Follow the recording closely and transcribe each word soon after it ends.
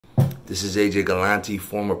This is AJ Galanti,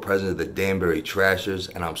 former president of the Danbury Trashers,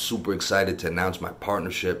 and I'm super excited to announce my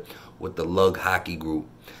partnership with the LUG hockey group.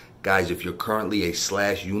 Guys, if you're currently a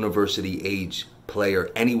 /university age player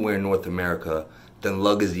anywhere in North America, then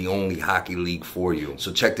LUG is the only hockey league for you.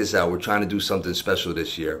 So check this out, we're trying to do something special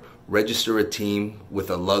this year. Register a team with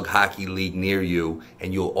a LUG hockey league near you,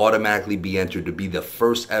 and you'll automatically be entered to be the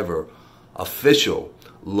first ever official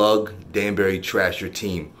LUG Danbury Trasher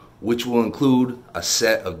team, which will include a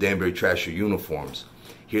set of Danbury Trasher uniforms.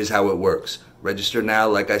 Here's how it works. Register now,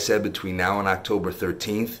 like I said, between now and October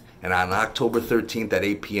 13th. And on October 13th at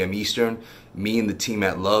 8 p.m. Eastern, me and the team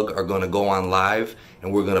at LUG are going to go on live,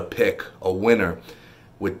 and we're going to pick a winner.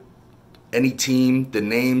 With any team, the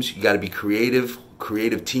names, you got to be creative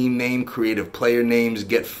team name, creative player names,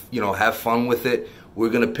 have fun with it. We're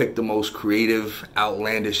going to pick the most creative,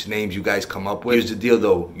 outlandish names you guys come up with. Here's the deal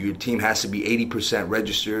though, your team has to be 80%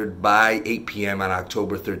 registered by 8 p.m. on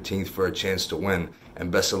October 13th for a chance to win. And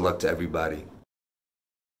best of luck to everybody.